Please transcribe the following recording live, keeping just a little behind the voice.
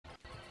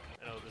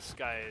this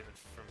guy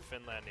from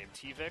Finland named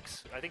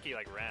Tvix. I think he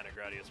like ran a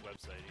Gradius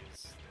website.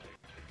 He's like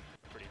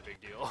a pretty big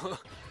deal.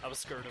 I was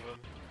scared of him.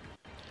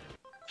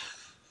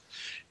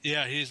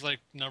 Yeah, he's like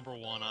 #1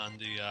 on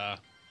the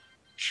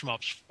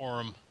Shmups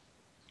forum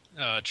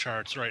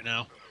charts right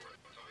now.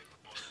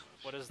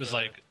 What is There's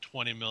like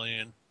 20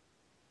 million.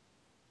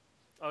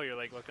 Oh, you're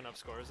like looking up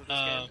scores of this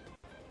game?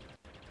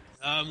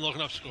 I'm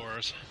looking up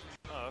scores.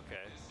 Oh,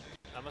 okay.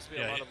 That must be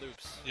a lot of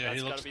loops. Yeah,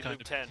 that's gotta be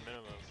loop 10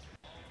 minimum.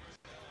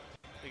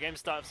 The game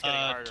stops getting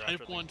harder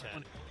after loop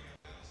 10.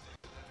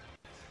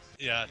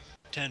 Yeah,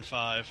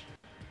 10-5.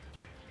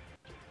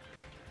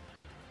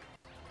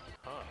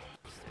 Huh.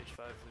 Stage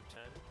 5, loop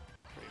 10.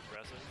 Pretty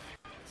impressive.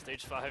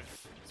 Stage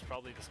 5 is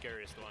probably the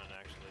scariest one,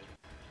 actually.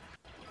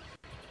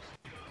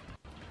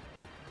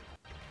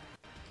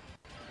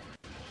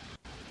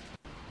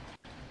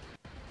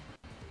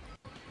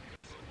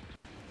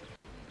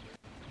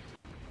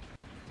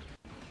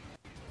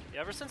 Yeah,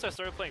 ever since I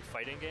started playing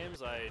fighting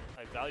games, I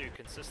value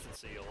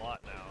consistency a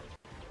lot now.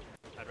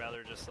 I'd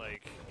rather just,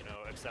 like, you know,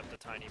 accept a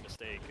tiny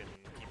mistake and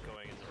keep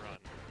going in the run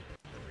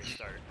than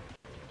restart.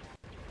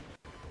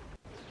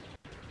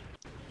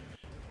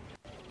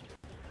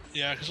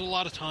 Yeah, because a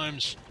lot of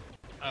times,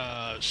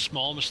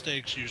 small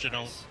mistakes usually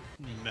don't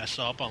mess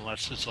up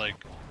unless it's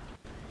like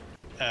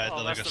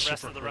unless like the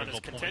rest of the run is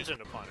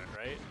contingent upon it,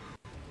 right?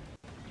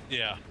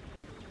 Yeah.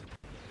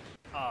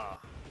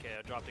 Okay,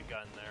 I dropped a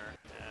gun there,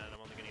 and I'm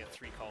only gonna get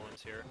 3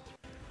 call-ins here.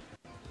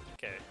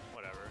 Okay,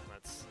 whatever.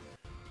 That's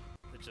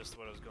just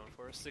what I was going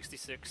for.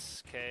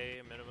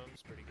 66k minimum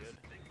is pretty good.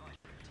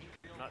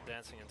 I'm not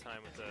dancing in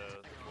time with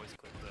the voice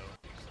clip though,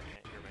 because I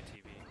can't hear my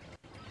TV.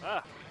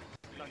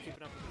 I'm not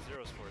keeping up with the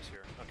zeros force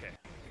here. Okay,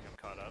 I think I'm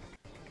caught up.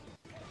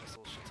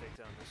 Missile should take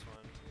down this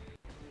one.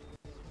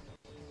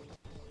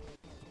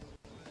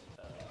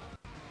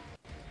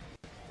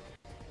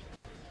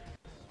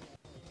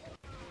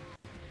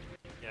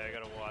 Yeah, I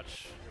gotta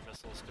watch your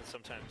missiles, because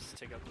sometimes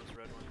take out those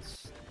red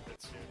ones a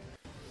bit soon.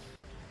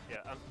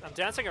 Yeah, I'm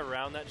dancing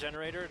around that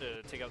generator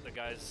to take out the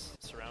guys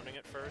surrounding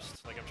it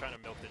first. Like, I'm trying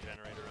to milk the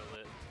generator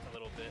a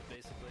little bit,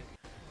 basically.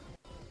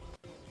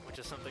 Which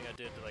is something I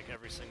did to, like,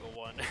 every single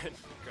one in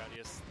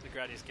the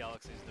Gradius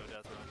Galaxy's No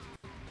Death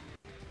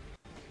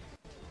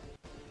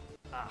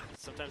Run.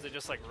 Sometimes they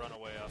just, like, run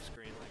away off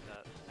screen like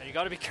that. And you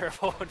gotta be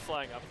careful when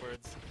flying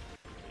upwards.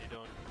 You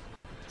don't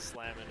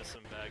slam into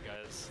some bad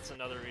guys. It's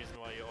another reason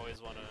why you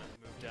always want to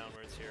move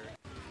downwards here.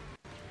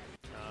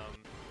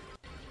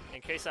 In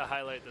case I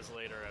highlight this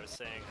later, I was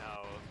saying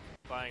how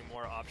buying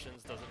more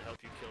options doesn't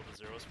help you kill the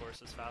Zeros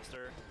forces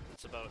faster.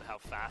 It's about how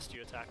fast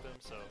you attack them,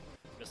 so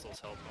missiles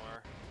help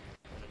more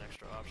than an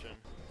extra option.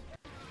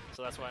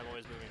 So that's why I'm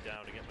always moving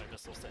down to get my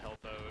missiles to help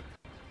out.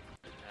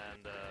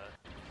 And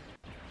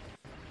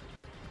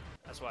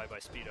that's why I buy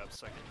speed ups,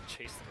 so I can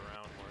chase them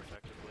around more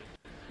effectively.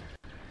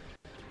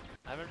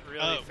 I haven't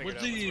really figured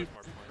out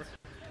what's worth more points.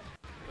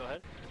 Go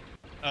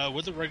ahead.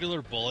 Would the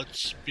regular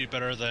bullets be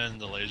better than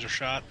the laser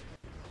shot?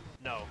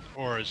 No.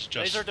 Or is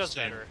just laser does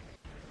better.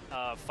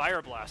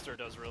 Fire Blaster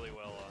does really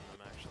well on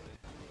them, actually.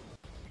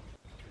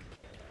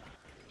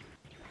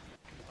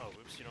 Oh,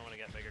 oops, you don't want to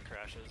get mega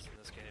crashes in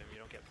this game. You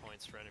don't get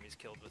points for enemies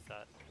killed with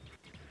that.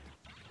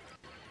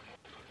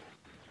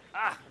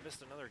 I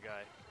missed another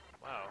guy.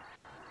 Wow.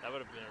 That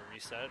would have been a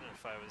reset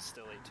if I was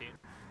still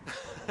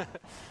 18.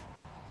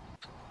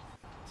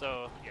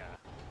 So, yeah.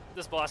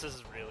 This boss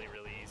is really,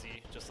 really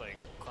easy. Just, like,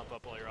 clump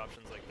up all your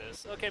options like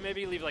this. Okay,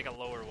 maybe leave, like, a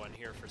lower one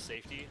here for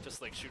safety.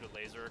 Just, like, shoot a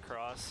laser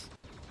across.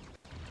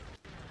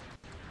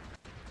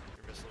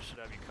 Your missile should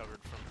have you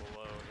covered from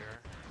below here.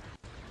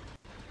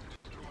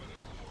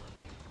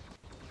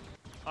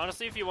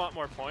 Honestly, if you want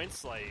more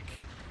points, like,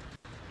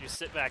 you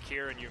sit back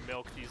here and you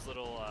milk these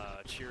little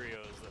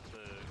Cheerios that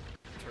the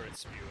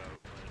turrets spew out.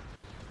 But,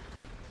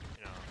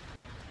 you know,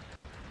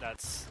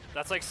 that's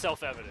like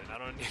self-evident. I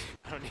don't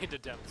need to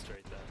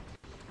demonstrate that.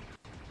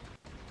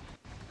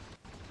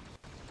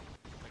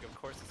 Like, of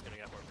course it's gonna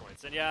get more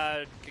points. And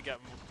yeah,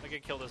 I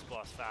could kill this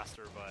boss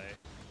faster by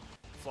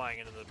flying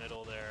into the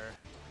middle there.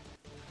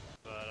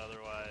 But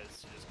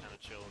otherwise, you just kind of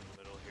chill in the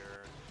middle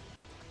here.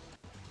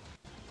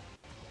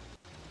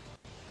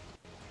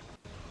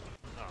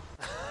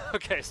 Oh.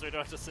 Okay, so we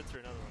don't have to sit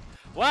through another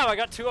one. Wow, I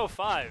got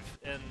 205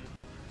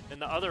 in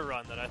the other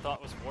run that I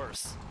thought was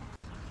worse.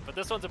 But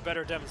this one's a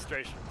better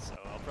demonstration, so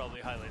I'll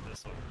probably highlight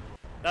this one.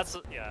 That's,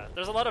 yeah,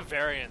 there's a lot of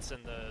variance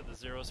in the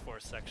Zeros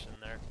Force section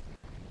there.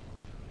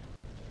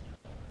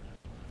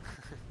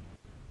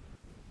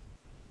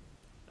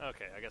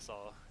 Okay, I guess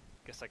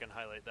I can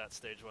highlight that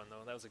stage one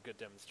though. That was a good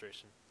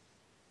demonstration.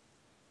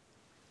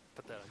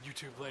 Put that on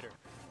YouTube later.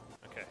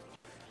 Okay.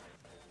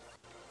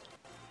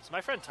 So my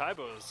friend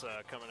Tybo's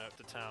coming out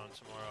to town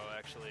tomorrow,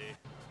 actually.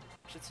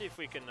 Should see if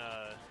we can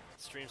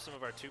stream some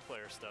of our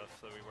 2-player stuff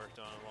that we worked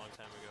on a long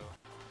time ago.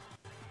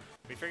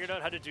 We figured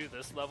out how to do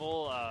this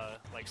level,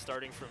 like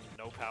starting from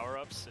no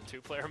power-ups in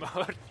 2-player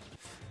mode.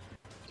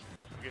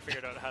 We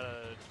figured out how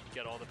to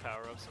get all the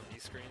power-ups on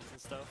these screens and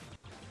stuff.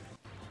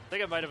 I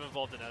think it might have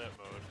involved an edit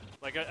mode.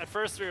 Like, at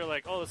first we were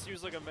like, oh, let's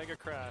use like a Mega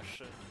Crash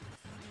and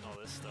all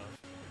this stuff.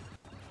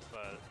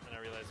 But then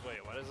I realized,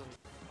 wait, why don't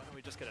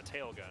we just get a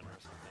tail gun or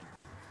something?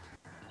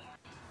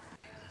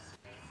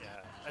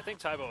 Yeah, I think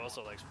Taibo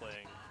also likes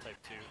playing Type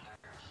 2.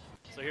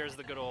 So here's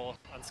the good old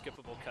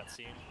unskippable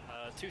cutscene.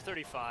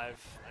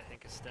 235, I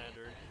think, is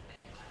standard.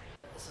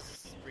 This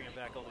is bringing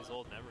back all these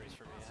old memories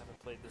for me. I haven't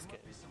played this game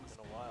in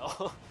a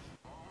while.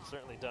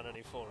 Certainly done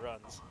any full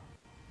runs.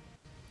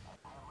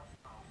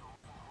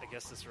 I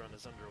guess this run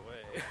is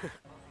underway.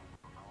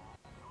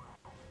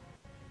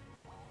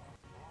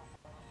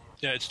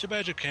 Yeah, it's too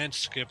bad you can't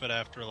skip it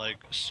after like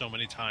so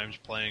many times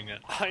playing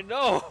it. I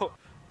know!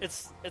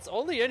 It's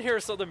only in here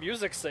so the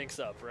music syncs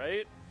up,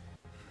 right?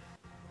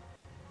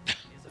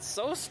 It's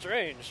so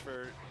strange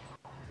for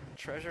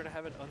Treasure to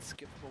have an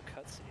unskippable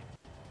cutscene.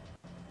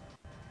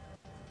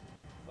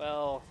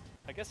 Well,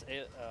 I guess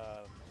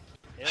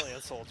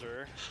Alien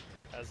Soldier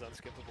has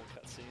unskippable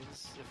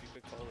cutscenes, if you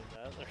could call them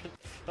that.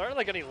 There aren't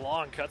like any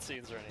long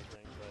cutscenes or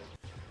anything,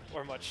 but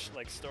or much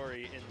like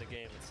story in the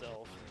game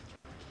itself.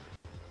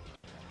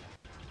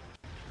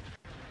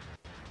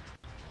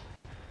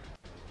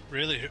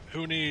 Really,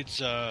 who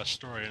needs a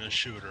story in a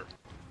shooter?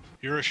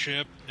 You're a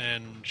ship,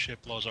 and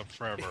ship blows up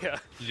forever. Yeah.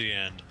 The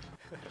end.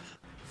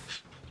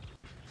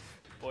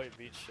 Boy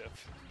meets ship.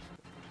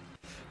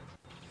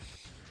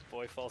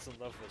 Boy falls in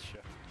love with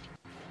ship.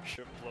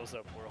 Ship blows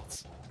up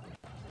worlds.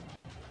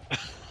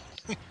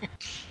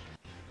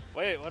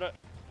 Wait, what? I'm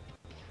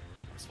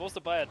supposed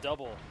to buy a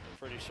double, I'm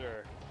pretty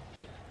sure.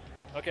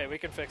 Okay, we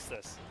can fix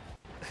this.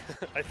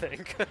 I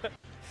think.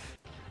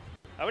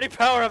 How many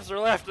power-ups are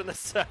left in this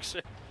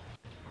section?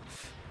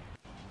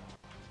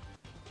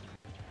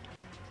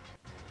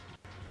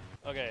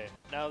 Okay,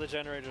 now the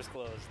generator's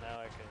closed. Now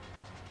I can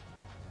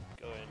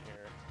go in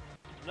here.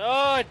 No,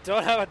 I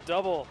don't have a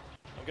double!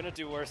 I'm gonna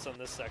do worse on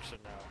this section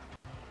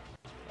now.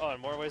 Oh,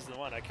 in more ways than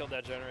one. I killed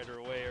that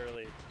generator way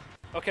early.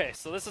 Okay,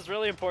 so this is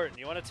really important.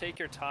 You want to take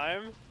your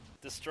time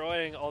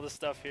destroying all the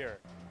stuff here.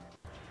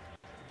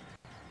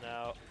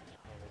 Now,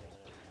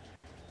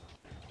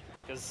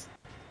 because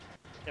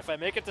if I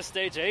make it to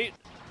stage 8,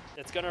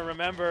 it's gonna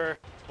remember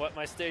what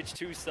my stage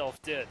 2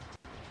 self did.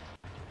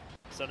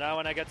 So now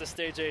when I get to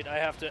stage 8, I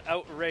have to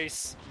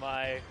outrace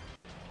my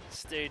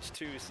stage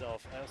 2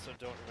 self. I also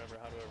don't remember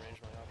how to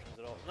arrange my options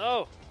at all.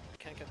 No! I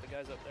can't get the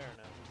guys up there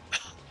now.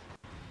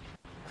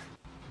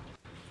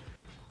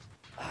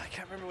 I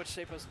can't remember which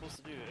shape I was supposed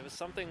to do. It was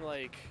something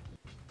like...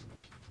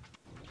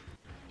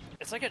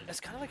 It's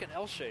kind of like an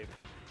L shape.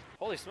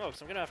 Holy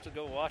smokes, I'm gonna have to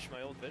go watch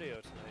my old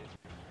video tonight.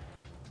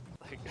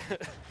 Like,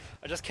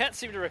 I just can't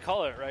seem to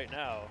recall it right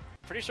now.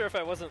 Pretty sure if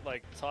I wasn't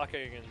like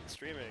talking and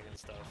streaming and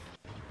stuff,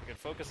 I could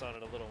focus on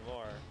it a little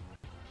more.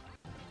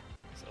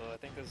 So I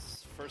think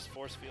this first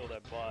force field I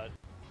bought...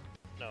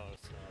 No,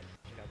 it's not.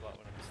 I think I bought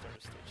when I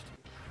started stage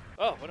 2.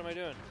 Oh, what am I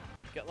doing?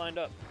 Get lined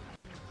up.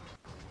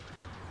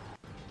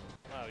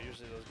 Wow,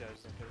 usually those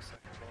guys don't get a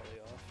second volley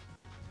off.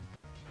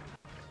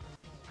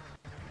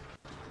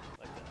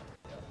 Like that,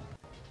 yeah.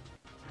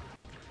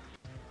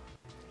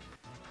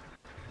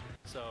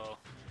 So,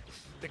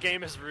 the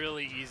game is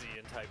really easy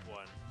in Type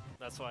 1.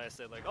 That's why I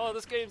said like, oh,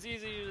 this game's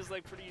easy, it's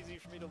like pretty easy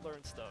for me to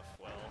learn stuff.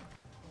 Well,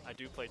 I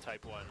do play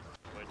Type 1,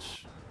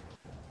 which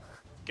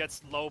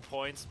gets low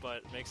points,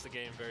 but makes the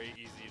game very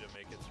easy to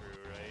make it through,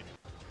 right?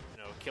 You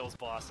know, kills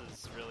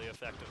bosses really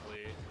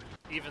effectively,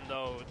 even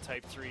though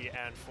Type 3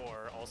 and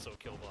 4 also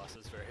kill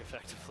bosses very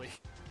effectively.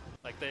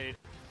 Like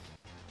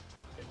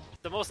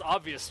the most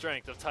obvious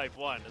strength of Type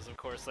 1 is of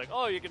course like,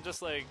 oh, you can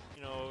just like,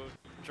 you know,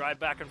 drive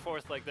back and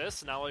forth like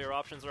this, now all your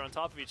options are on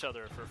top of each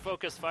other for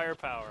focused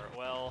firepower.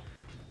 Well,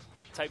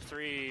 Type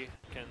 3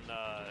 can,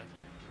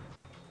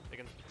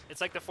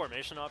 it's like the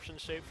formation option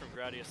shape from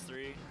Gradius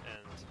 3, and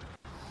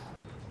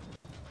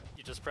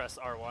you just press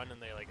R1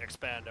 and they like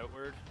expand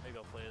outward. Maybe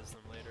I'll play as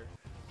them later.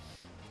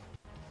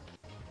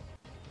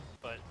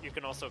 But you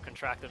can also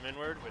contract them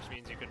inward, which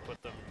means you can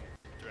put them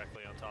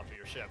directly on top of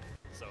your ship.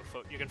 So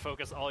you can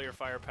focus all your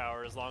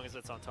firepower as long as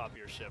it's on top of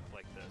your ship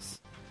like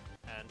this.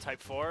 And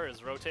Type 4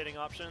 is rotating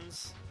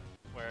options,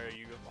 where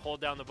you hold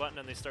down the button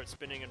and they start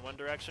spinning in one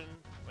direction.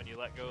 When you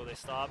let go, they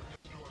stop.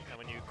 And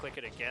when you click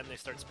it again, they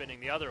start spinning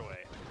the other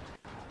way.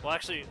 Well,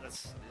 actually,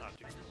 that's not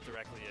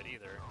directly it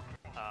either.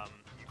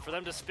 For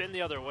them to spin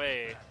the other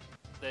way,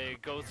 they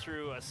go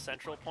through a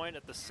central point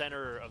at the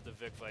center of the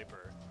Vic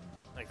Viper.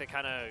 Like, they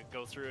kind of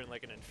go through in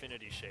like an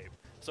infinity shape.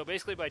 So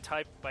basically, by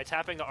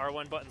tapping the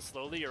R1 button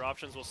slowly, your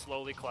options will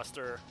slowly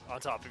cluster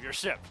on top of your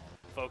ship,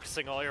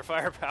 focusing all your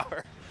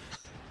firepower.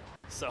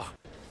 So,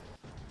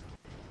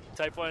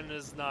 Type 1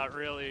 is not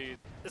really...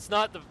 It's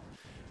not the...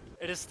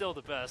 It is still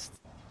the best.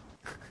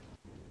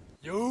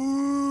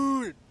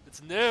 Yo!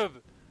 It's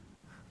Nib!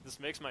 This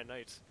makes my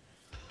night.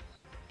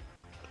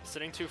 I'm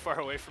sitting too far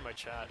away from my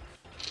chat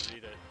to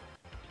read it.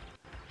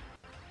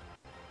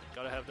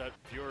 Gotta have that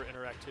viewer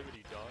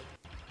interactivity, dog.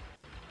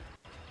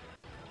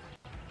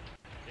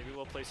 Maybe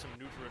we'll play some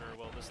Neutrunner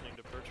while listening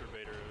to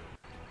Perturbator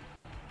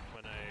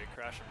when I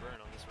crash and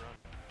burn on this run.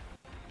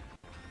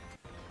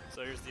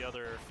 So here's the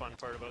other fun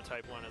part about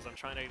Type 1 is I'm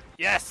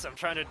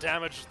trying to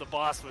damage the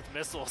boss with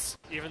missiles,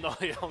 even though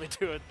they only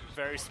do a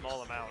very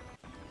small amount.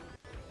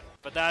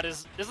 But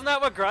isn't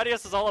that what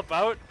Gradius is all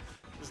about?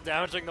 Is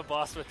damaging the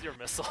boss with your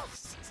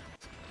missiles.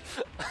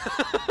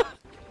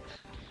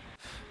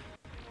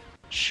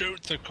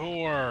 Shoot the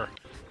core!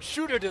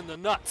 Shoot it in the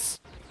nuts!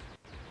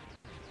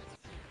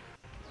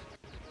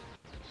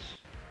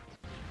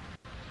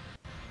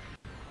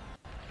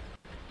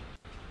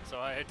 So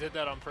I did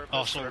that on purpose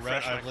Also, to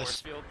refresh my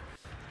force field.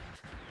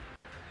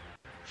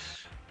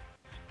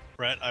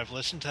 Brett, I've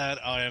listened to that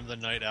I Am the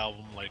Night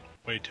album like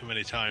way too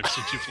many times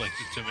since you've linked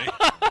it to me.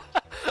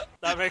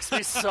 That makes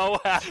me so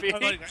happy.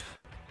 Like,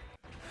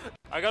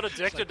 I got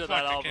addicted to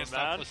that album,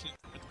 man.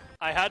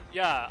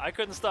 I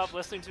couldn't stop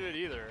listening to it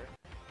either.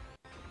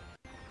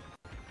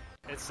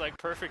 It's like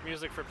perfect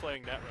music for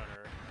playing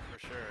Netrunner, for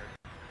sure.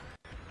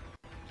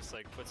 Just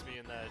like puts me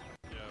in that,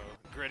 you know,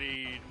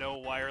 gritty, no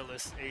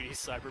wireless 80s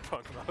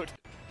cyberpunk mode.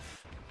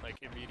 Like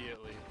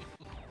immediately.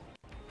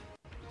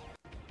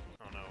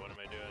 Oh no, what am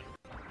I doing?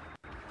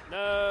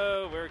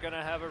 No, we're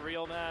gonna have a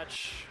real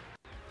match.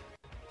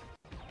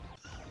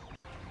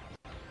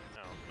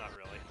 No, not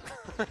really.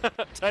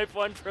 Type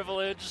 1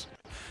 privilege.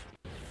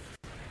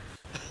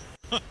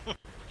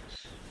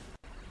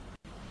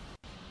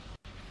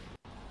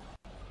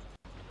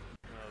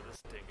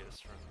 This dingus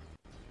from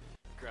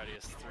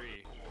Gradius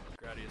 3,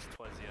 Gradius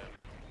Troisième.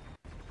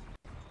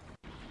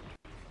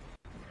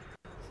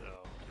 So,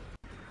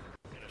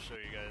 I'm gonna show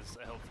you guys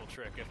a helpful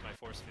trick if my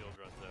force field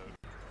runs out.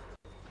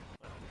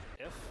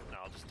 If? No,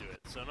 I'll just do it.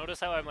 So notice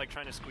how I'm like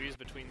trying to squeeze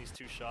between these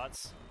two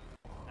shots,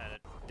 and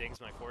it dings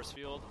my force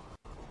field.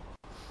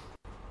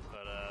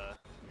 But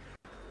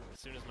as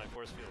soon as my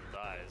force field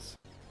dies,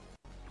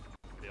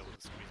 I'll be able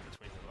to squeeze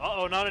between them.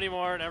 Uh-oh, not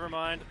anymore, never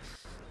mind.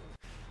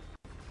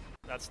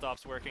 That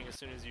stops working as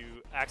soon as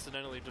you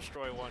accidentally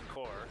destroy one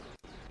core.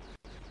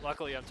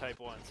 Luckily I'm Type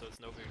 1, so it's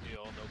no big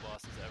deal. No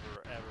boss is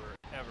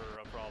ever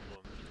a problem.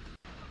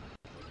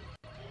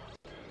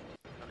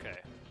 Okay.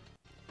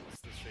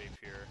 What's the shape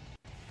here?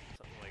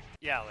 Something like...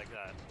 yeah, like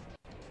that.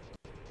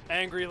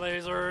 Angry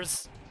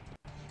lasers!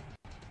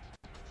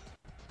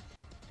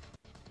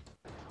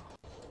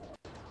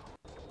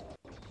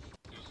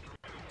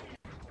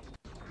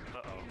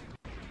 Uh-oh.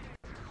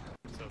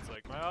 So it's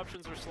like, my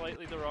options are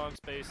slightly the wrong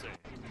spacing.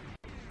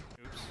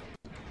 Oops.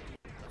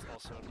 That's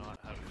also not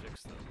how to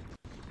fix them.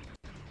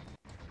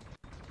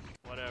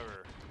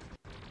 Whatever.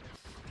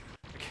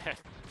 Okay.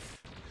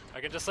 I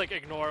can just like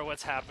ignore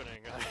what's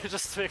happening. I'm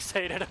just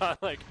fixated on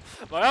like,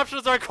 my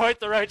options aren't quite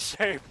the right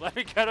shape. Let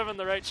me get them in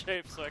the right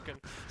shape so I can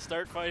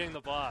start fighting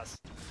the boss.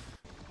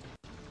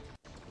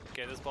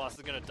 Okay, this boss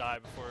is gonna die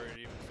before it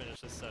even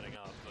finishes setting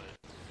up,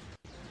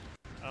 but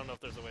I don't know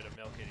if there's a way to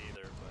milk it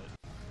either, but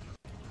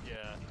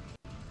yeah.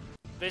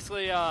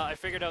 Basically, I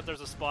figured out there's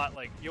a spot,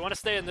 like, you want to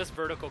stay in this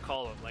vertical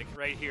column, like,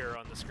 right here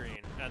on the screen,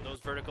 and those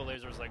vertical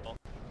lasers, like,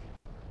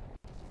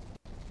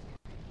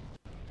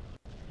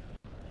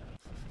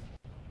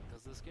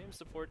 Does this game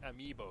support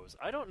amiibos?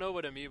 I don't know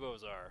what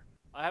amiibos are.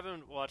 I've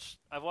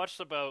watched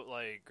about,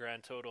 like,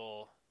 grand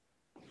total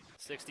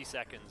 60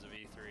 seconds of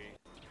E3.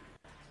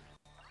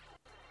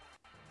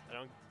 I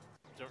don't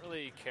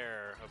really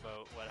care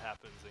about what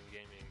happens in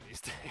gaming these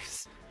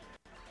days.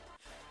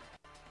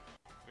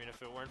 I mean,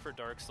 if it weren't for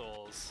Dark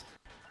Souls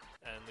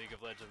and League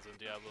of Legends and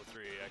Diablo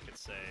 3, I could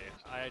say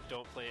I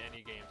don't play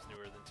any games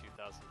newer than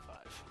 2005.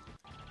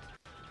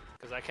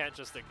 Because I can't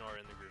just ignore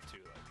In the Groove 2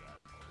 like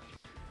that.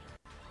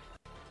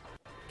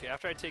 Okay,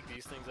 after I take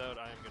these things out,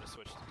 I am going to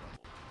switch to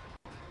double.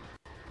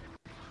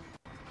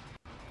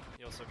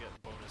 You also get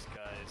bonus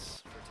guys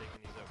for taking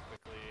these out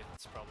quickly.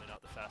 It's probably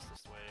not the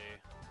fastest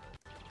way.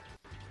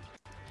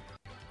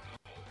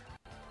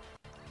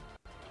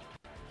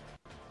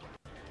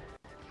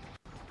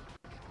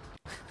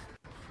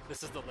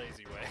 This is the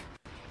lazy way.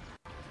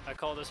 I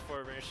call this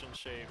formation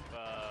shape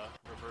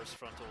reverse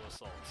frontal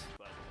assault,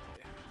 by the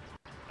way.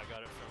 I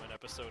got it from an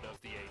episode of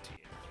The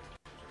A-Team,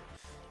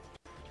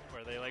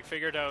 where they like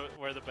figured out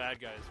where the bad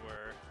guys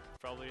were,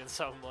 probably in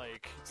some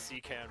like sea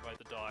can by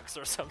the docks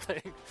or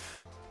something.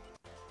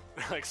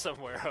 Like some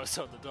warehouse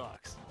on the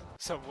docks.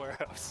 Some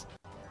warehouse.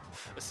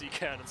 A sea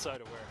can inside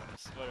a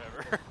warehouse.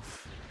 Whatever.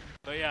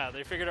 But yeah,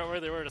 they figured out where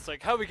they were, and it's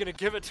like, how are we gonna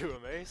give it to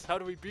him, Ace? How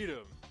do we beat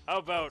him? How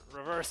about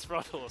reverse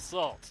frontal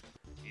assault?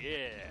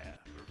 Yeah,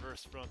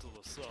 reverse frontal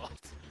assault.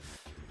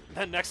 And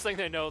then next thing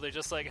they know, they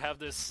just like have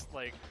this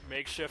like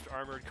makeshift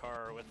armored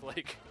car with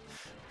like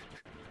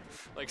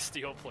like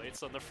steel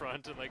plates on the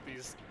front and like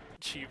these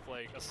cheap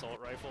like assault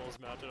rifles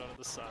mounted onto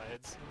the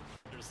sides.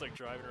 They're just like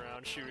driving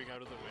around shooting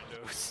out of the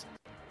windows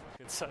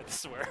inside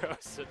this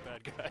warehouse at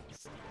bad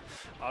guys.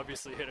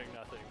 Obviously hitting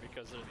nothing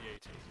because they're the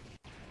A-Team.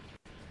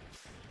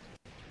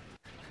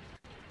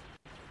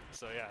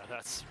 So yeah,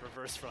 that's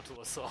reverse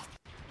frontal assault.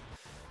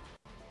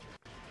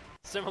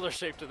 Similar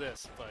shape to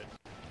this, but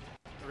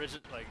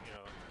rigid, like, you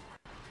know,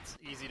 it's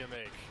easy to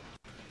make.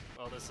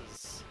 Well, this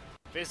is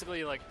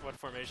basically like what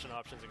formation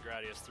options in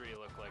Gradius 3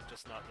 look like,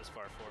 just not this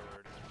far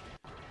forward.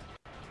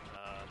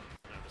 And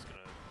I'm just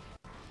gonna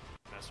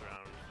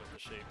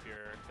shape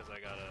here, because I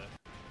gotta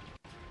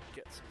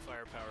get some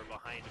firepower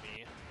behind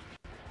me.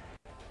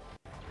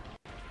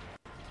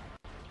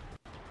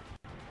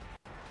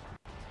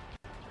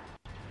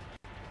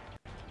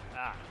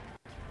 Ah!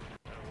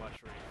 Gotta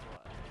watch where you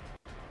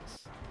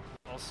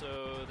fly.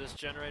 Also, this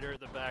generator at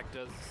the back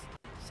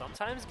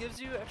sometimes gives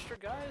you extra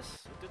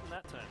guys. It didn't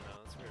that time, though.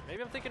 That's weird.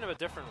 Maybe I'm thinking of a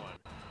different one.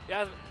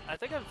 Yeah, I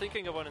think I'm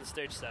thinking of one in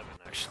stage 7,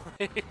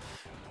 actually.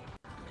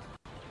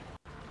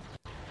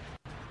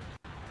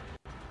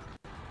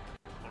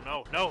 Oh,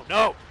 no, no,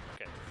 no!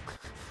 Okay.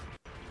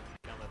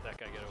 Can't let that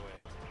guy get away.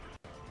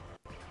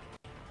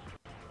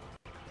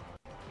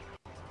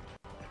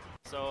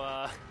 So,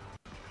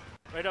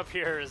 right up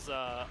here is,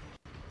 I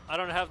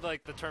don't have,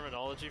 like, the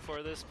terminology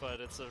for this, but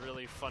it's a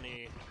really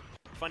funny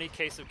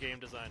case of game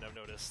design I've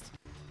noticed.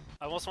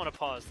 I almost want to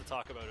pause to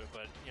talk about it,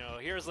 but, you know,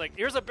 here's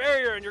a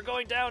barrier and you're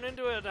going down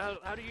into it.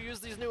 How do you use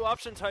these new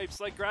option types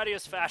like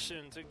Gradius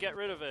fashion to get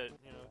rid of it?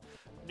 You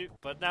know,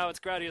 but now it's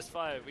Gradius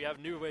V. We have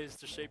new ways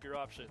to shape your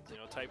options. You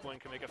know, Type 1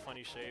 can make a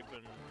funny shape,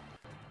 and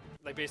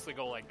they basically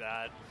go like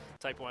that.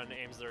 Type 1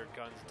 aims their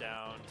guns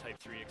down, Type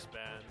 3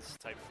 expands,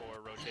 Type 4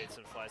 rotates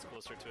and flies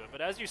closer to it.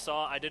 But as you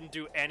saw, I didn't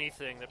do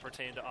anything that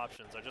pertained to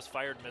options. I just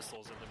fired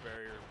missiles and the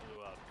barrier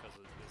blew up because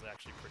it was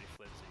actually pretty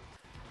flimsy.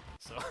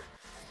 So,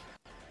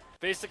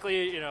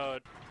 basically, you know,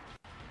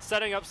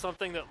 setting up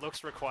something that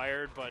looks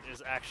required but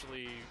is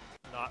actually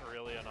not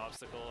really an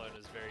obstacle and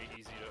is very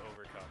easy to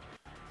overcome.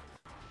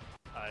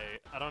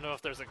 I don't know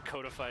if there's a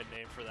codified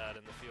name for that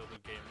in the field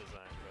of game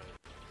design, but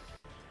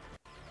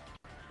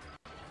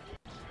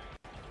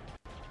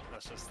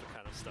that's just the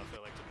kind of stuff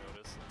I like to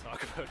notice and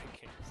talk about in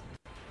games.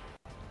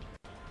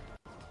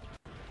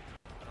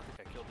 I don't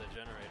think I killed that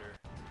generator.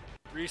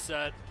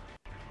 Reset!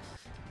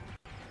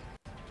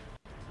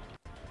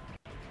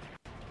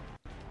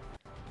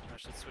 I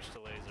should switch to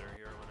laser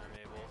here when I'm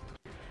able.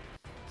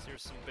 So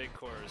here's some big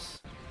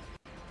cores.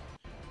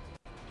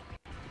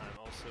 I'm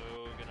also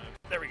gonna...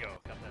 There we go!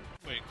 Got that.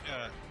 Wait,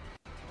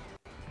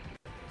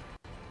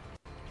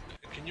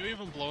 can you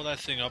even blow that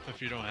thing up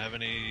if you don't have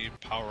any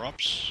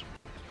power-ups?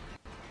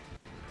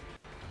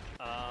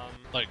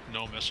 Like,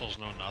 no missiles,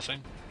 no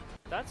nothing?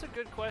 That's a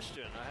good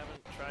question. I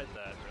haven't tried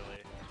that,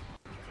 really.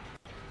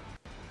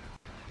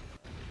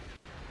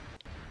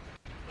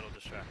 A little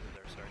distracted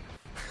there,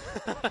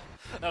 sorry.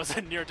 That was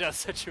a near-death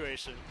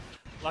situation.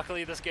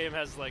 Luckily, this game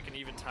has, like, an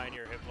even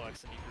tinier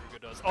hitbox than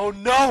Ikaruga does. Oh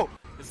no!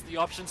 It's the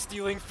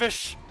option-stealing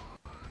fish!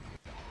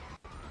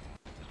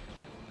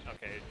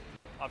 Okay,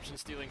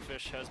 option-stealing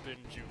fish has been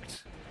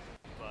juked.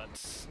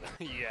 But,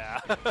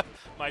 yeah,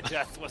 my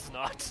death was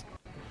not.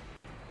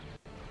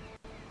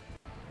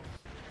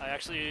 I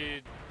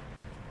actually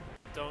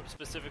don't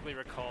specifically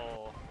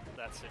recall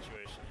that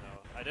situation,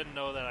 though. I didn't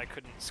know that I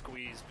couldn't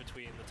squeeze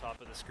between the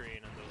top of the screen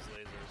and those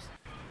lasers.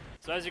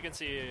 So as you can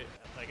see,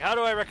 like, how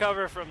do I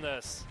recover from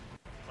this?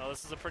 Well,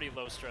 this is a pretty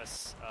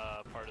low-stress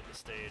part of the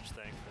stage,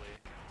 thankfully.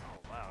 Oh,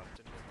 wow,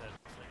 didn't hit that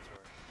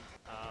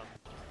flamethrower.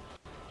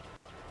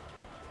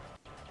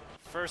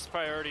 First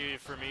priority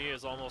for me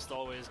is almost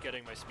always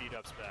getting my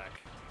speed-ups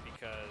back,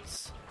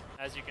 because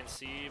as you can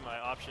see, my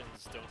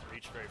options don't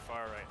reach very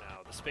far right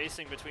now. The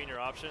spacing between your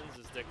options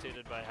is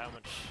dictated by how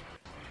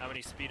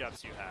many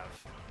speed-ups you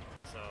have.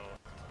 So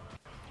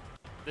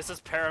this is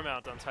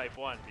paramount on Type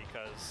 1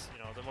 because, you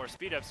know, the more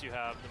speed-ups you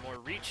have, the more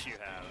reach you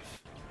have.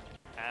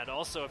 And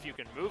also, if you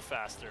can move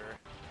faster,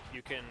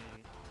 you can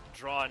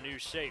draw new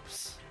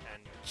shapes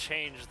and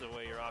change the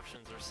way your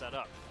options are set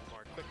up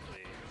more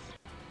quickly.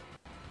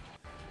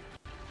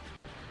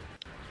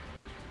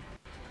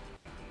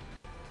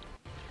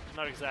 I'm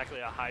not exactly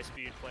a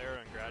high-speed player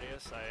on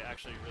Gradius. I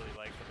actually really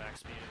like the max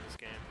speed in this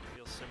game. It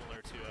feels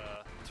similar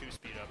to 2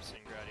 speed-ups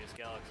in Gradius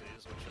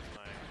Galaxies, which is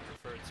my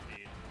preferred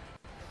speed.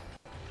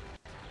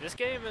 This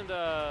game and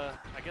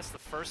I guess the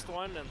first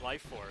one and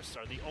Life Force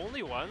are the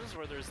only ones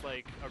where there's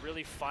like a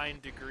really fine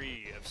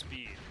degree of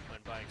speed when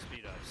buying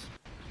speed-ups.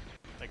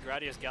 Like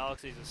Gradius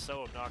Galaxies is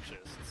so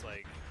obnoxious. It's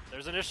like,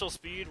 there's initial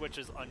speed, which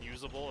is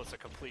unusable. It's a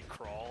complete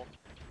crawl.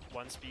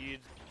 1 speed,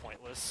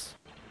 pointless.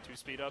 2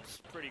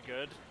 speed-ups, pretty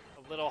good.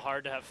 A little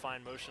hard to have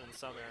fine motion in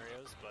some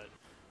areas, but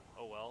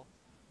oh well.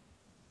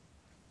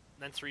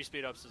 And then 3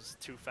 speed-ups is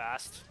too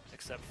fast,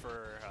 except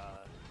for,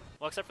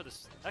 well, except for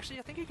this. Actually,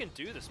 I think you can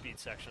do the speed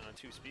section on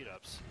 2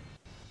 speed-ups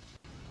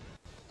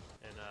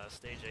in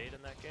stage 8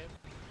 in that game.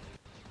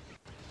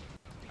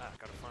 Ah,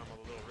 gotta farm all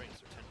the little rings.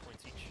 They're 10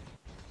 points each.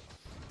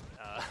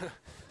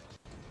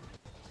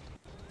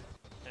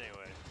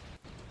 Anyway,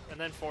 and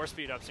then 4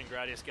 speed-ups in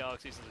Gradius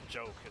Galaxies is a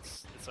joke.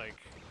 It's like,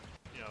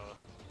 you know,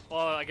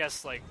 well, I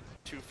guess like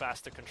too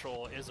fast to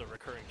control is a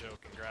recurring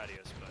joke in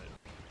Gradius, but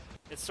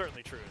it's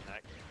certainly true in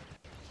that game.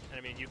 And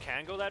I mean, you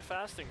can go that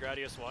fast in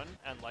Gradius 1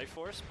 and Life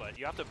Force, but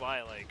you have to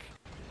buy like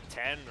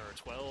 10 or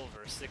 12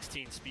 or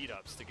 16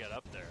 speed-ups to get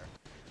up there.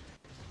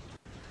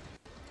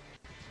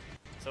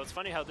 So it's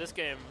funny how this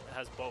game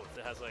has both.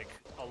 It has like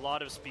a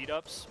lot of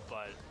speed-ups,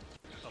 but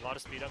a lot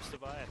of speed-ups to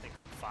buy, I think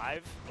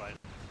 5, but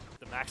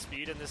the max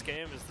speed in this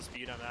game is the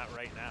speed I'm at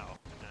right now,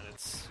 and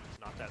it's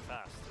not that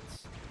fast.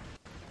 It's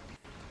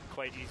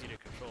quite easy to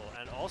control.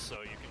 And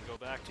also, you can go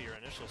back to your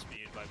initial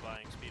speed by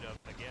buying speed up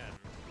again,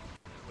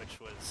 which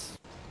was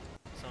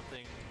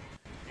something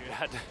you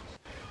had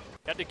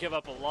to give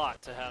up a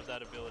lot to have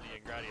that ability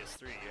in Gradius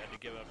 3. You had to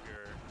give up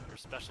your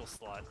special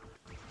slot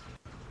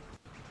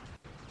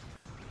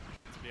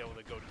to be able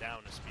to go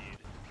down a speed.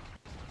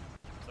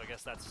 So I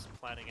guess that's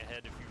planning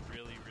ahead if you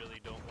really,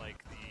 really don't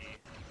like the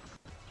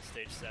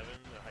stage 7,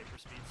 the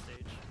hyperspeed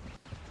stage.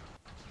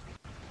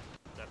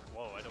 That,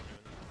 whoa, didn't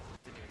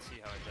even see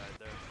how I died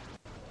there.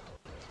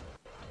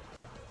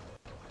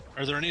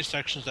 Are there any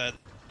sections that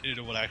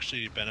it would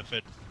actually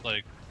benefit,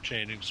 like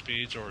changing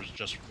speeds, or is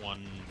just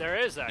one? There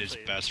is actually.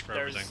 Is best for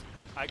everything.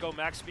 I go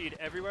max speed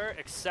everywhere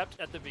except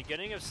at the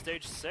beginning of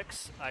stage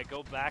 6. I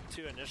go back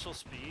to initial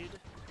speed,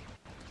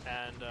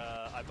 and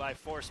I buy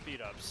 4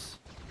 speed ups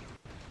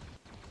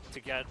to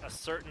get a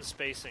certain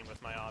spacing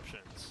with my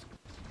options.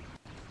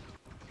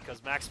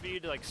 Because max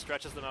speed like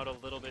stretches them out a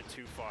little bit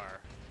too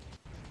far.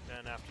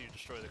 And after you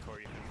destroy the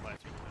core, you can fly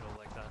through the middle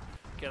like that.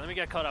 Okay, let me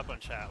get caught up on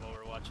chat while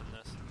we're watching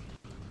this.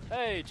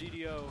 Hey,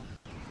 GDO.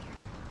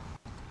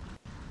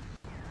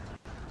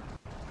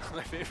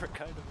 My favorite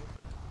kind of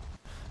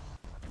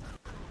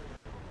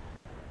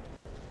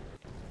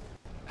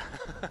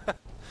weapon.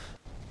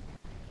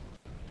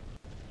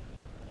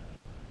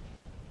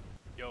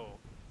 Yo,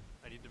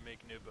 I need to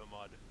make Nib a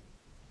mod.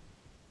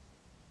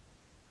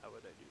 How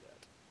would I do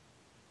that?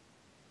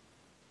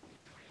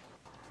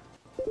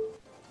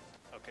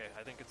 Okay,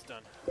 I think it's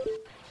done.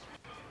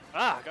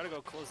 Ah, gotta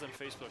go close them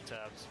Facebook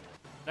tabs.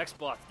 Next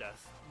boss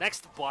death.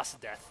 Next boss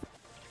death.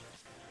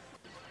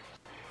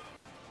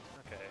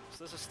 Okay,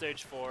 so this is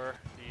stage 4.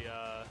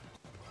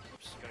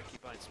 Just gotta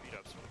keep buying speed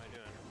ups. What am I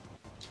doing?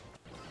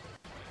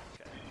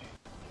 Okay.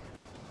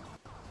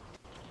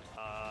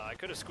 I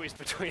could have squeezed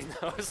between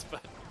those,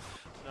 but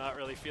not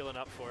really feeling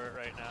up for it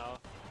right now.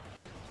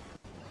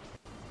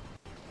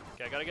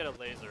 Okay, I gotta get a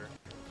laser.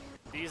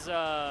 These,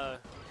 so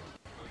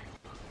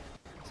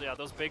yeah,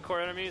 those big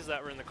core enemies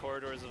that were in the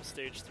corridors of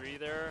stage 3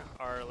 there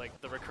are like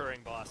the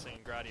recurring boss in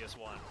Gradius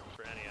 1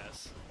 for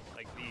NES.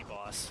 Like the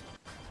boss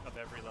of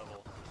every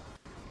level,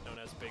 known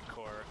as Big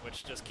Core,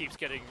 which just keeps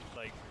getting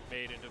like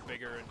made into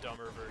bigger and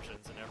dumber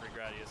versions in every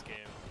Gradius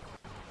game.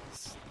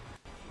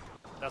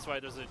 That's why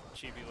there's a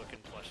chibi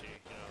looking plushie,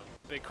 you know.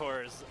 Big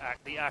Core is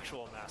the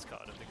actual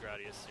mascot of the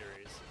Gradius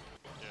series,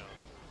 you know.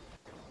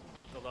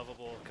 The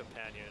lovable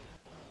companion.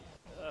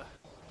 And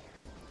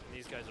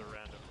these guys are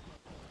random.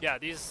 Yeah,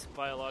 these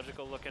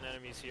biological-looking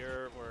enemies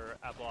here were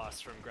a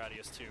boss from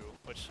Gradius 2,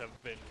 which have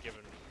been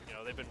given, you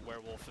know, they've been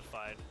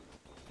werewolfified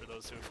for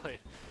those who played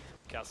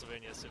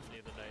Castlevania Symphony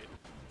of the Night.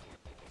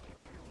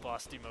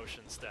 Boss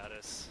demotion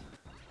status.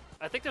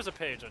 I think there's a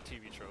page on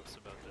TV Tropes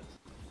about this.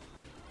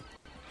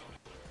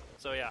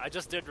 So yeah, I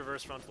just did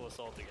reverse frontal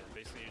assault again.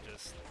 Basically, you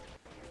just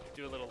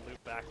do a little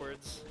loop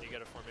backwards, you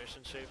get a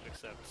formation shape,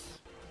 except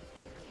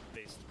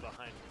based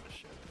behind the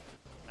ship.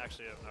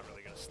 Actually, I'm not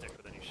really going to stick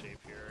with any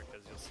shape here,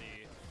 because you'll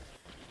see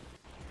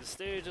the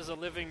stage is a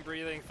living,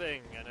 breathing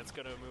thing, and it's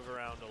going to move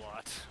around a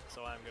lot.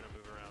 So I'm going to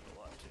move around a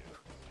lot,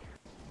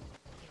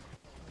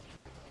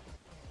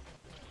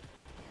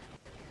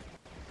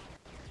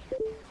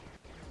 too.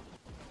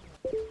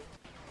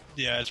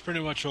 Yeah, it's pretty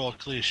much all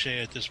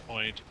cliche at this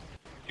point.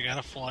 You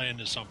gotta fly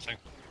into something.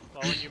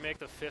 Well, when you make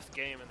the 5th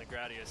game in the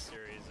Gradius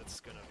series, it's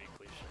going to be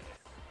cliche.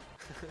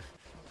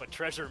 But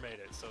Treasure made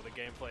it, so the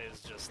gameplay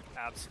is just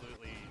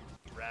absolutely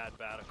rad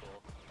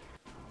batical.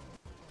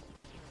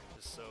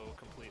 Just so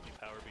completely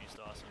Power Beast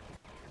awesome.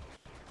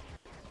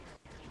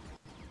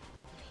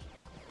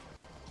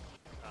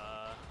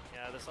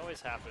 Yeah, this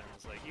always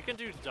happens. Like, you can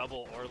do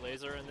double or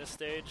laser in this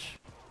stage.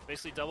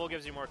 Basically, double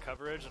gives you more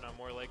coverage, and I'm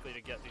more likely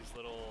to get these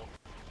little,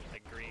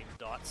 like, green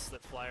dots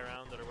that fly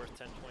around that are worth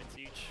 10 points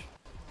each.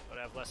 But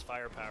I have less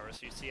firepower, so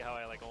you see how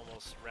I, like,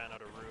 almost ran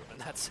out of room in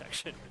that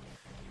section.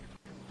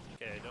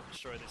 Okay, don't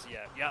destroy this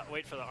yet. Yeah,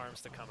 wait for the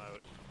arms to come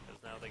out,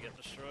 because now they get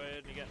destroyed,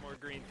 and you get more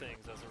green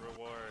things as a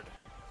reward.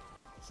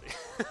 See?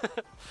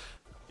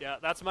 Yeah,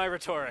 that's my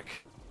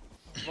rhetoric.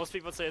 Most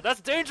people say,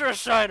 that's dangerous,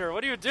 Shiner!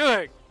 What are you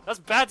doing? That's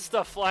bad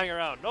stuff flying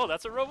around. No,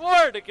 that's a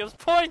reward! It gives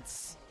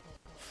points!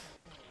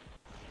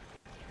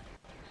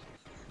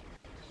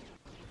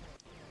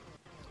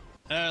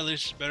 At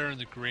least it's better than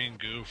the green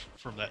goof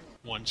from that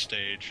one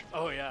stage.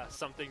 Oh yeah,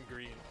 something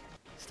green.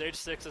 Stage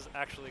 6 is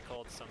actually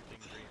called something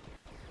green.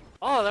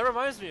 Oh, that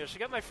reminds me, I should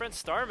get my friend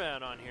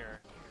Starman on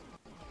here.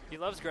 He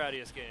loves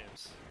Gradius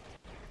games.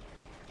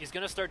 He's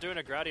gonna start doing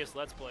a Gradius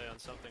Let's Play on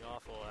Something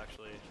Awful,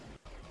 actually.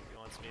 He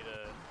wants me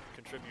to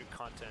contribute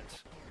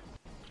content.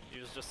 He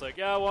was just like,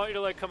 yeah, I want you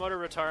to like come out of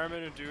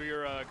retirement and do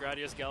your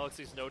Gradius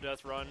Galaxies No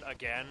Death run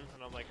again.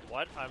 And I'm like,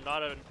 what? I'm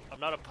not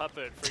a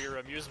puppet for your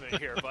amusement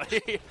here,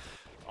 buddy.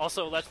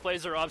 Also, Let's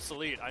Plays are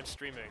obsolete. I'm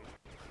streaming.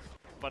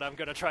 But I'm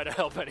gonna try to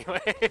help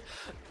anyway.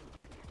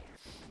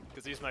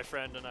 Because he's my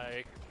friend and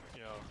I,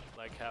 you know,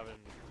 like having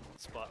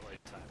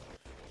spotlight time.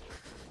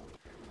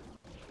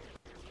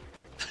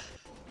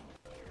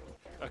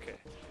 Okay,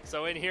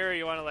 So in here,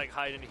 you want to like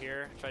hide in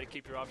here. Try to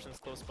keep your options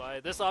close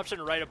by. This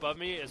option right above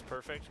me is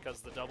perfect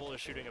because the double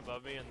is shooting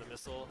above me and the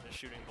missile is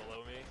shooting below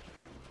me.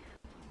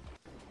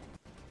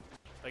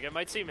 Like, it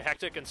might seem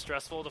hectic and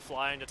stressful to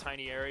fly into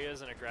tiny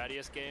areas in a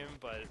Gradius game,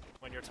 but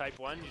when you're type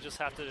 1, you just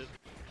have to...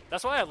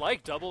 That's why I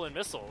like double and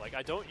missile. Like,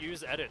 I don't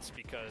use edits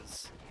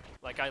because,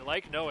 like, I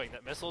like knowing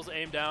that missiles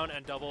aim down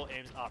and double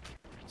aims up.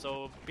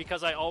 So,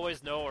 because I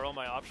always know where all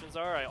my options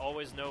are, I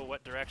always know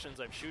what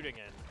directions I'm shooting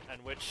in,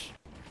 and which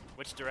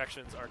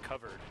directions are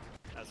covered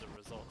as a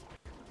result.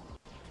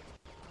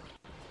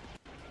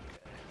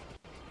 Okay.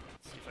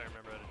 Let's see if I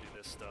remember how to do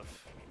this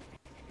stuff.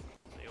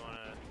 So you want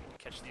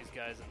to catch these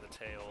guys in the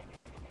tail.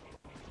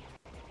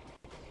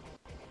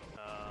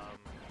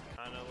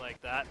 Kind of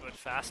like that, but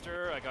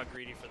faster. I got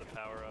greedy for the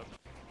power-up.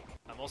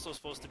 I'm also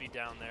supposed to be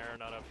down there,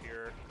 not up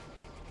here.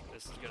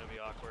 This is going to be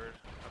awkward.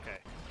 Okay,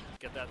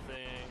 get that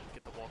thing,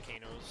 get the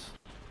volcanoes.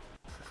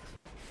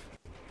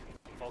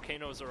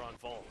 Volcanoes are on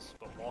vols,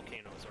 but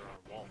volcanoes are on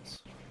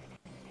walls.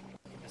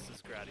 This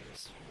is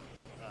Gradius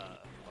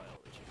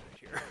biology right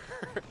here.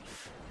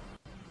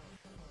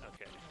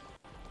 Okay,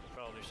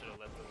 probably should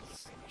have let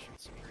those shoot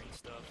some green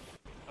stuff.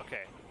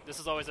 Okay, this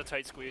is always a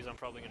tight squeeze. I'm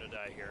probably going to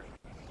die here.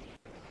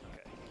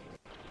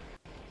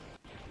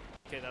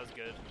 Okay, that was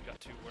good. Got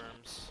 2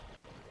 worms.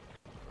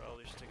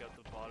 Probably should take out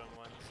the bottom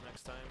ones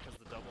next time because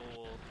the double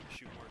will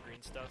shoot more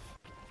green stuff.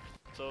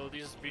 So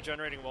these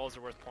regenerating walls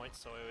are worth points,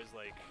 so I always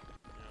like,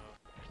 you know,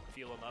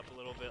 feel them up a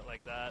little bit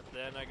like that.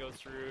 Then I go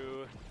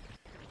through.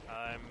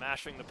 I'm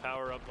mashing the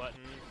power up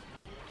button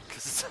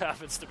because it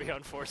happens to be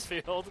on force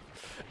field,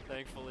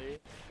 thankfully.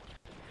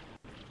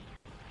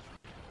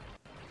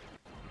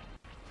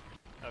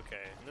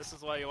 Okay, and this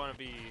is why you want to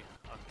be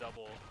on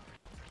double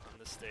on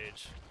this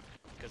stage.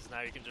 Because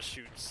now you can just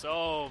shoot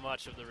so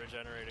much of the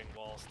regenerating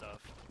wall stuff.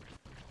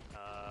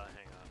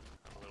 Hang on,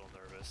 I'm a little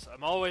nervous.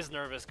 I'm always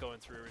nervous going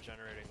through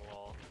regenerating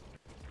wall.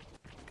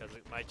 Because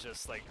it might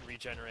just like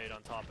regenerate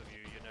on top of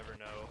you, you never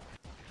know.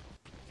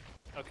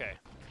 Okay,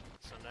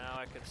 so now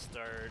I can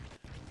start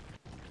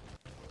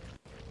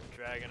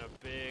dragging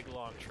a big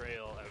long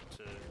trail out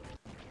to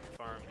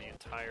farm the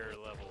entire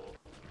level.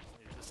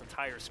 This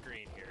entire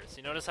screen here. So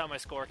you notice how my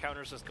score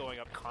counter is just going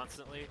up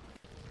constantly?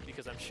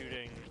 Because I'm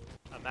shooting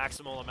a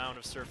maximal amount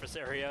of surface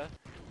area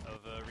of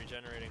a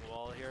regenerating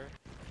wall here.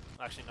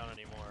 Actually, not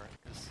anymore.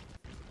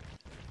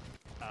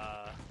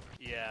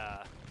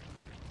 Yeah.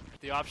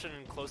 The option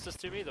closest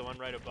to me, the one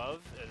right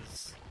above,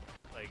 is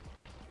like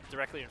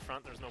directly in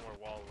front. There's no more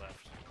wall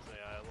left. So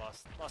yeah,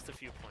 I lost a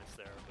few points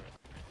there, but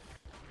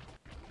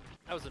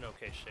that was an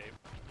okay shape.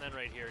 And then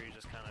right here, you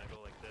just kind of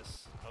go like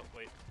this. Oh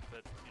wait,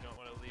 but you don't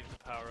want to leave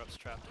the power-ups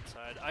trapped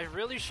inside. I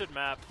really should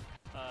map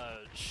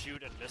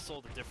shoot and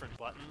missile to different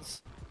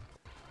buttons.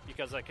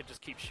 Because I could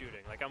just keep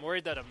shooting. Like, I'm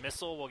worried that a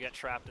missile will get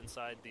trapped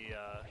inside the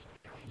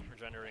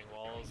regenerating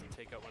walls and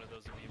take out one of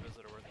those amoebas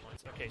that are worth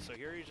points. Okay, so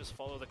here you just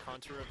follow the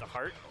contour of the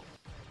heart.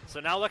 So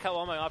now look how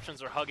all my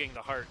options are hugging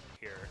the heart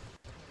here.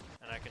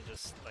 And I can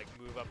just, like,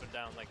 move up and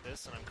down like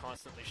this, and I'm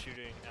constantly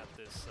shooting at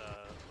this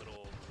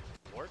little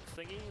wart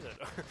thingy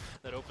that,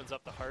 that opens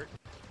up the heart.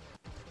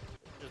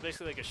 There's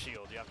basically like a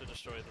shield. You have to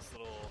destroy this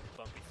little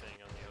bumpy thing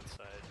on the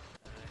outside.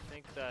 And I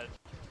think that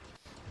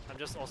I'm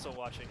just also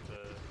watching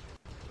the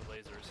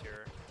lasers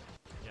here.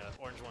 Yeah,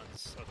 orange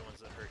ones are the ones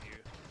that hurt you.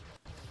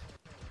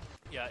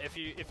 Yeah, if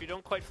you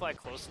don't quite fly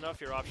close enough,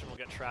 your option will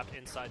get trapped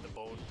inside the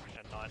bone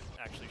and not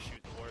actually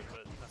shoot the wart,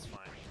 but that's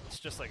fine. It's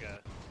just like a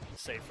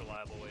safe,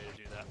 reliable way to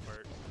do that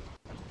part.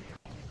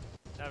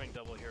 Having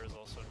double here is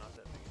also not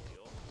that big a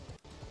deal.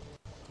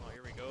 Oh,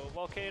 here we go.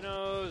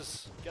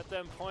 Volcanoes! Get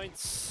them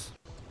points!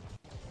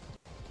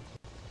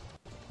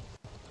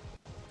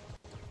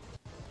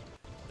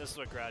 This is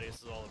what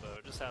Gradius is all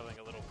about, just having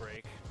a little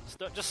break.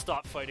 Just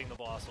stop fighting the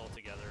boss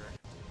altogether.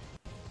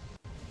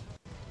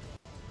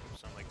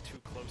 Oops, I'm like too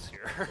close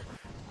here.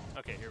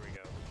 Okay, here we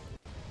go.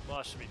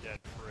 Boss should be dead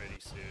pretty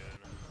soon.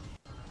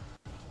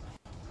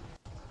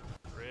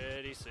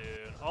 Pretty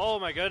soon. Oh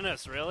my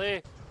goodness,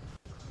 really?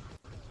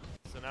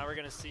 So now we're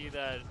gonna see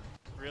that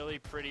really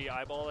pretty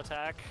eyeball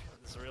attack.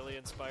 It's really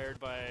inspired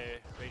by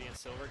Radiant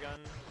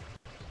Silvergun.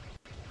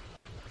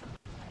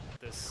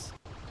 This...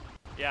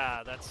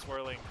 Yeah, that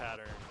swirling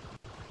pattern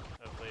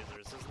of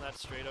lasers. Isn't that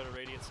straight out of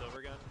Radiant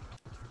Silvergun?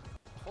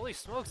 Holy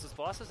smokes, this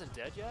boss isn't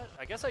dead yet?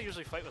 I guess I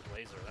usually fight with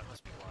laser, that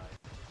must be why.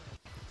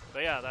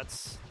 But yeah,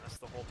 that's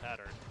the whole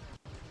pattern.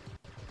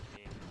 I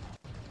mean,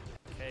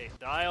 okay,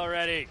 die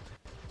already!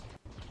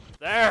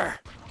 There!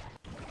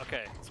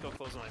 Okay, let's go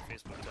close my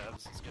Facebook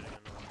tabs. It's getting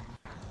annoying.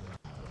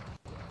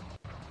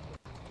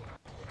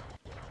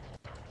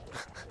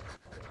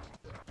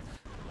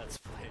 Let's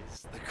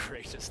Plays, the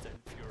greatest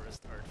and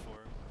purest art form.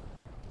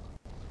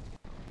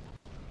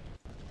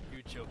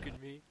 You joking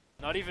me?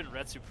 Not even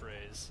Retsu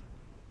Praise,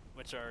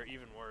 which are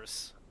even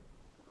worse.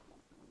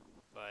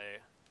 By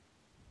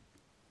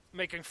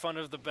making fun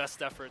of the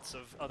best efforts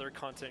of other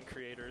content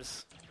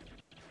creators.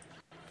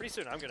 Pretty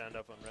soon I'm gonna end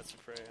up on Retsu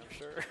Praise, I'm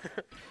sure.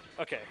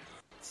 Okay,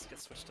 let's get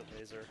switched to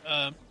laser.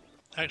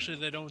 Actually,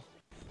 they don't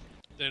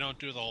They don't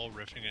do the whole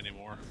riffing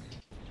anymore.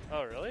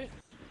 Oh, really?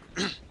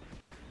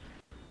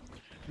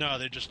 No,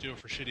 they just do it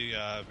for shitty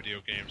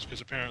video games,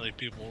 because apparently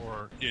people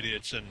were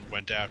idiots and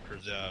went after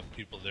the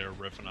people they were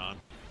riffing on.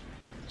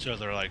 So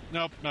they're like,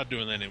 nope, not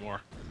doing that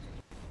anymore.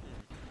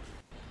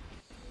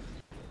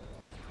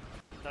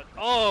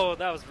 Oh,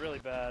 that was really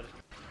bad.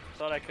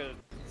 Thought I could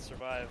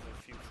survive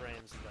a few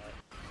frames of that.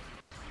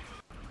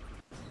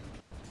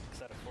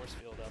 Set a force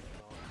field up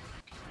and all.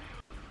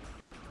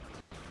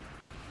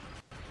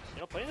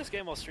 You know, playing this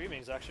game while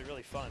streaming is actually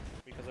really fun,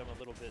 because I'm a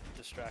little bit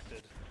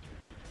distracted.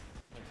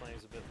 My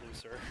playing's a bit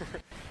looser.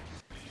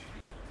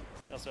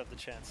 I also have the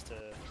chance to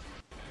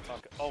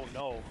talk. Oh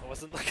no, I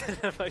wasn't looking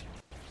at my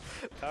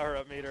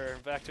power-up meter.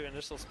 Back to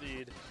initial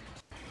speed.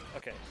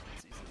 Okay,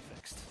 it's easily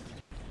fixed.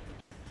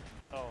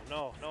 Oh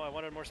no, no, I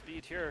wanted more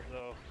speed here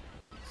though.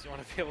 So you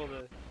want to be able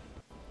to.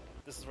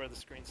 This is where the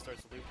screen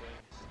starts looping.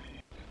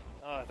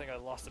 Oh, I think I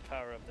lost a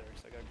power up there,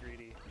 so I got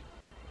greedy.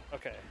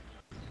 Okay.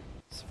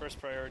 So first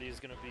priority is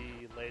going to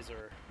be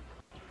laser,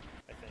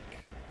 I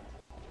think.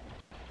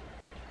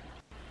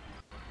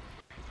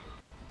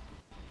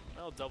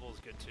 Well, double is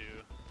good too.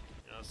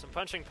 You know, some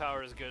punching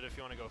power is good if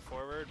you want to go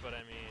forward, but I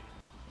mean,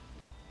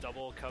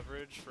 double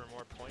coverage for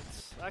more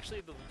points.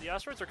 Actually, the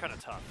asteroids are kind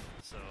of tough,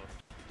 so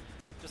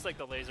just like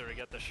the laser to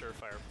get the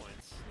surefire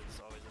points is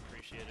always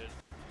appreciated.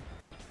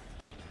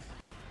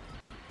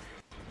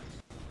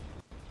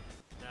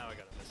 Now I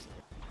got a missile.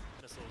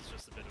 Missile is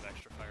just a bit of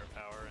extra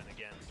firepower, and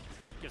again,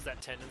 gives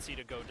that tendency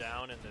to go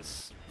down in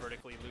this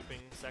vertically looping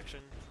section.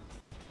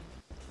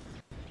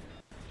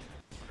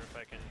 Wonder if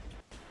I can...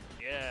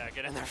 Yeah,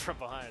 get in there from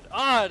behind.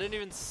 Ah, I didn't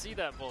even see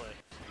that bullet.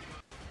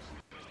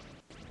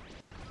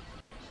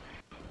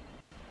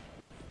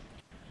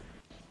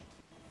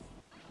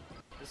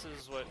 This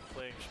is what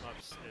playing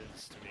shmups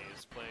is to me,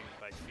 is playing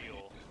by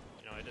feel.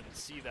 You know, I didn't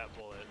see that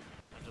bullet.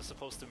 I'm just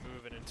supposed to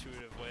move in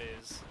intuitive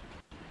ways.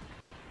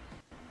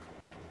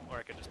 Or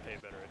I could just pay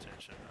better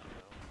attention, I don't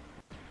know.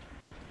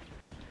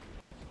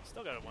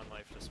 Still got one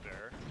life to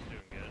spare.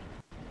 Doing good.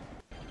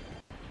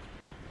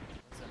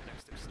 When's that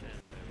next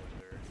extend, I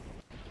wonder?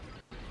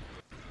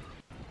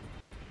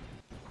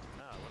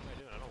 Ah, what am I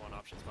doing? I don't want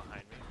options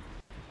behind me.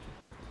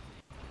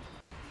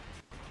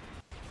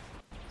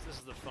 This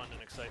is the fun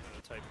and excitement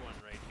of Type 1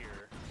 right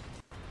here.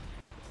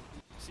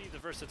 See the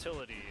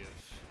versatility of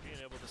being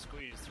able to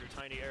squeeze through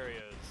tiny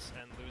areas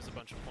and lose a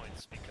bunch of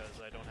points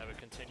because I don't have a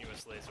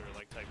continuous laser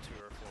like Type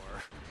 2 or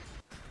 4.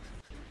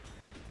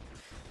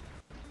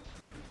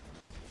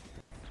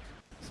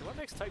 So what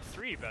makes Type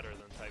 3 better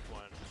than Type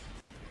 1?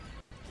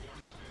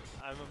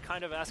 I'm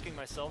kind of asking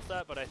myself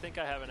that, but I think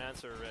I have an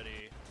answer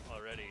ready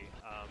already.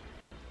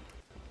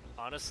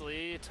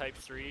 Honestly, Type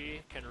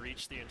 3 can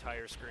reach the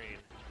entire screen.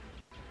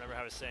 Remember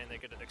how I was saying they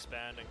could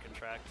expand and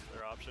contract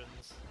their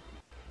options?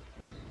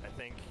 I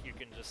think you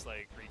can just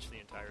like reach the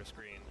entire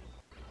screen.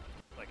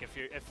 Like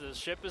if the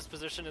ship is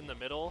positioned in the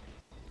middle,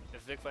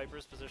 if Vic Viper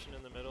is positioned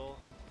in the middle,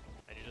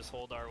 and you just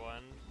hold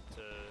R1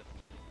 to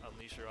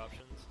unleash your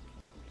options.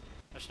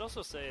 I should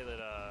also say that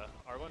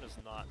R1 is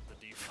not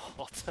the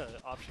default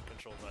option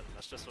control button.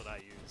 That's just what I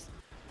use.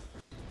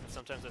 And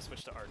sometimes I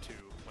switch to R2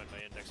 when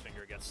my index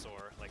finger gets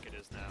sore, like it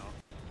is now,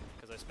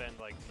 because I spend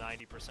like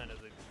 90%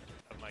 of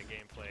my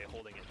gameplay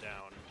holding it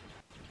down.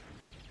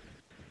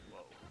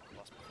 Whoa, I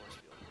lost my force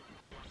field.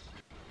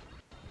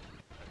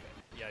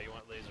 Okay, yeah, you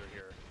want laser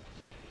here.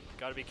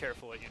 Gotta be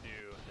careful what you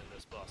do in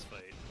this boss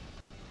fight.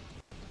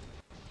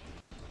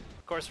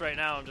 Of course, right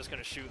now I'm just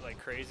gonna shoot like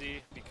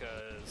crazy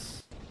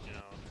because, you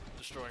know,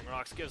 destroying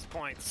rocks gives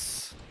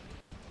points.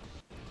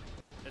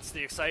 It's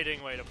the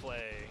exciting way to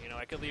play. You know,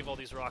 I could leave all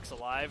these rocks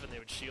alive and they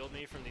would shield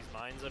me from these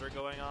mines that are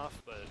going off,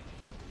 but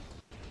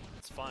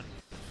it's fun.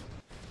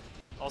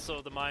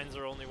 Also, the mines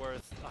are only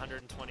worth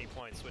 120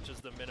 points, which is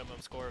the minimum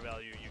score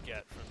value you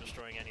get from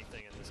destroying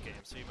anything in this game.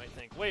 So you might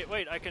think,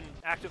 wait, I can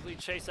actively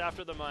chase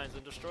after the mines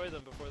and destroy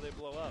them before they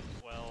blow up.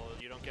 Well,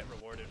 you don't get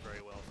rewarded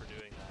very well for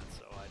doing that,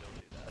 so I don't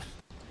do that.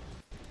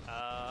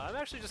 I'm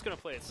actually just going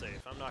to play it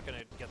safe. I'm not going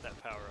to get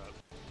that power up.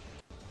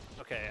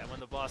 Okay, and when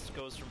the boss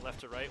goes from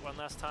left to right one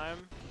last time,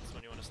 that's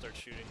when you want to start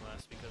shooting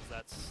less, because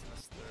that's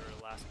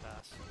their last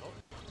pass. Oh.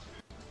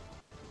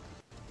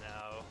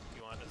 Now,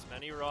 you want as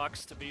many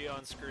rocks to be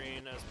on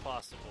screen as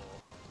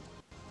possible,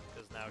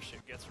 because now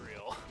shit gets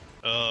real.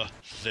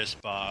 This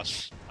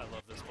boss. I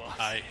love this boss.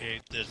 I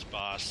hate this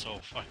boss so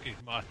fucking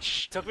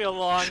much. Took me a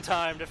long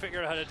time to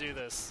figure out how to do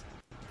this,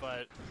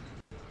 but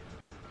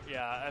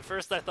yeah, at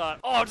first I thought,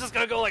 oh, I'm just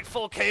gonna go like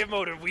full cave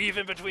mode and weave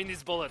in between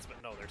these bullets,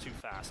 but no, they're too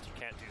fast. You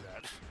can't do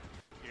that.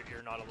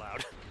 You're not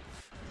allowed.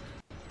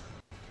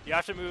 You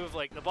have to move,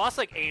 like, the boss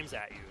like aims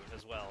at you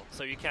as well,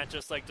 so you can't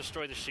just like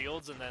destroy the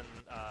shields and then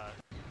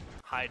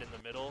hide in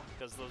the middle,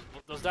 because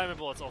those diamond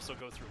bullets also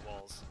go through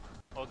walls.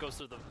 Well, it goes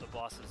through the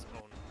boss's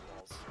own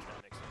walls, if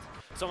that makes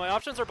sense. So my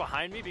options are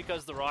behind me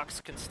because the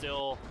rocks can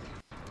still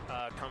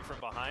come from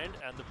behind,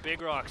 and the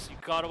big rocks, you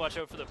gotta watch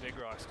out for the big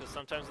rocks, because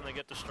sometimes when they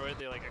get destroyed,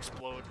 they like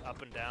explode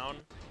up and down,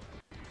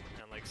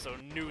 and like so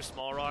new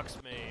small rocks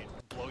may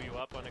blow you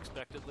up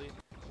unexpectedly.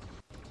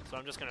 So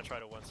I'm just going to try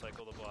to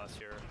one-cycle the boss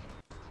here.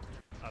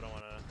 I don't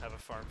want to have a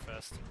farm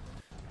fest.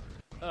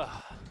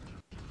 Ugh.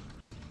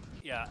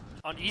 Yeah,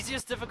 on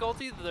easiest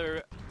difficulty,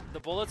 the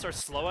bullets are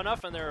slow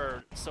enough and there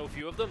are so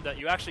few of them that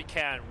you actually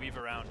can weave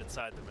around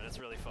inside them, and it's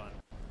really fun.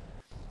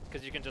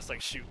 Because you can just like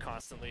shoot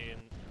constantly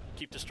and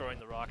keep destroying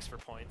the rocks for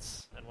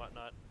points and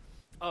whatnot.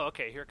 Oh,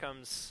 okay, here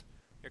comes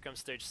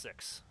stage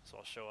 6. So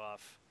I'll show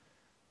off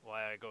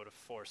why I go to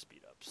 4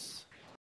 speed ups.